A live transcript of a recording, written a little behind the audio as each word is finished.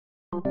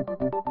These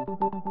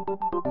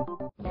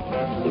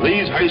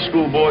high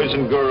school boys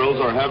and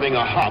girls are having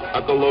a hop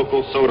at the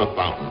local soda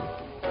fountain.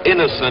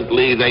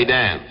 Innocently, they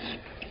dance.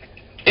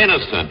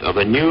 Innocent of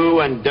a new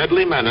and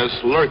deadly menace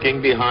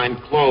lurking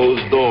behind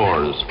closed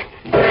doors.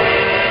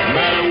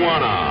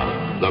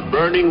 Marijuana, the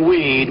burning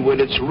weed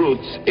with its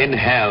roots in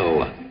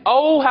hell.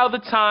 Oh, how the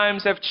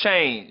times have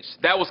changed.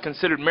 That was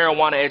considered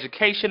marijuana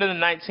education in the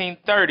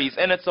 1930s,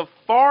 and it's a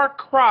far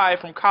cry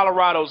from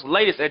Colorado's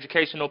latest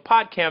educational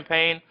pot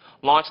campaign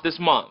launched this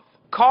month.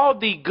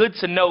 Called the Good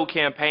to Know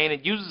campaign,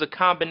 it uses a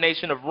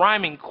combination of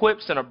rhyming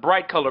quips and a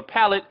bright color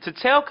palette to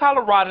tell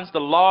Coloradans the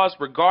laws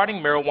regarding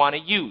marijuana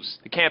use.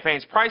 The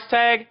campaign's price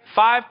tag,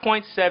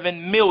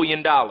 $5.7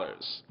 million.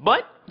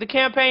 But the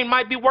campaign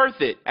might be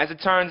worth it. As it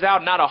turns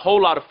out, not a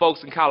whole lot of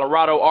folks in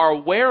Colorado are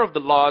aware of the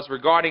laws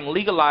regarding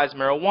legalized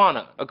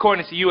marijuana.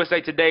 According to USA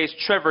Today's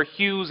Trevor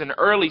Hughes, an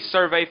early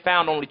survey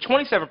found only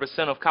 27%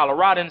 of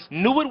Coloradans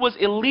knew it was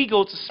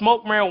illegal to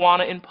smoke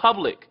marijuana in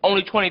public.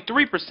 Only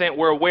 23%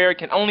 were aware it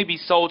can only be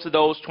sold to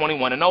those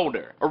 21 and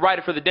older. A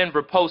writer for the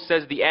Denver Post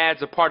says the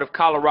ads are part of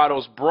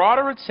Colorado's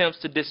broader attempts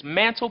to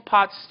dismantle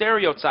pot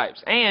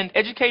stereotypes and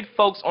educate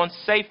folks on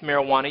safe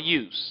marijuana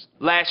use.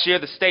 Last year,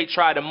 the state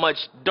tried a much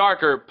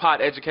darker pot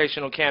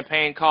educational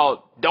campaign called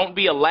Don't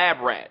Be a Lab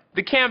Rat.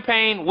 The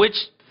campaign, which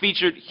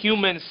featured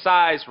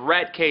human-sized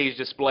rat cage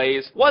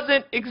displays,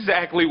 wasn't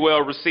exactly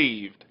well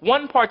received.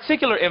 One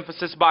particular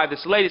emphasis by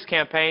this latest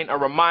campaign, a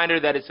reminder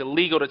that it's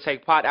illegal to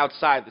take pot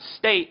outside the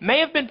state, may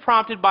have been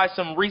prompted by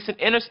some recent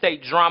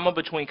interstate drama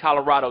between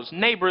Colorado's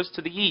neighbors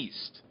to the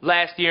east.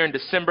 Last year in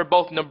December,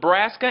 both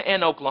Nebraska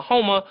and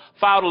Oklahoma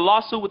filed a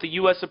lawsuit with the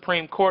U.S.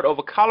 Supreme Court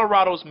over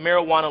Colorado's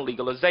marijuana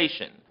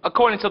legalization.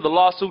 According to the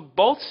lawsuit,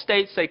 both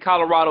states say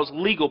Colorado's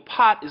legal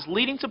pot is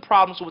leading to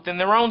problems within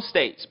their own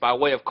states by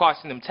way of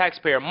costing them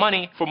taxpayer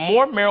money for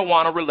more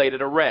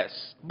marijuana-related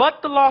arrests.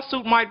 But the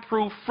lawsuit might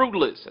prove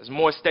fruitless as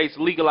more states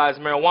legalize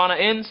marijuana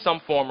in some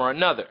form or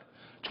another.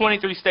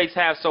 23 states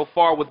have so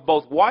far, with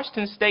both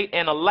Washington State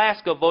and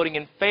Alaska voting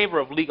in favor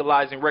of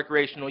legalizing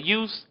recreational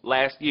use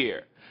last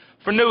year.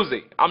 For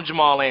Newsy, I'm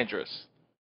Jamal Andrus.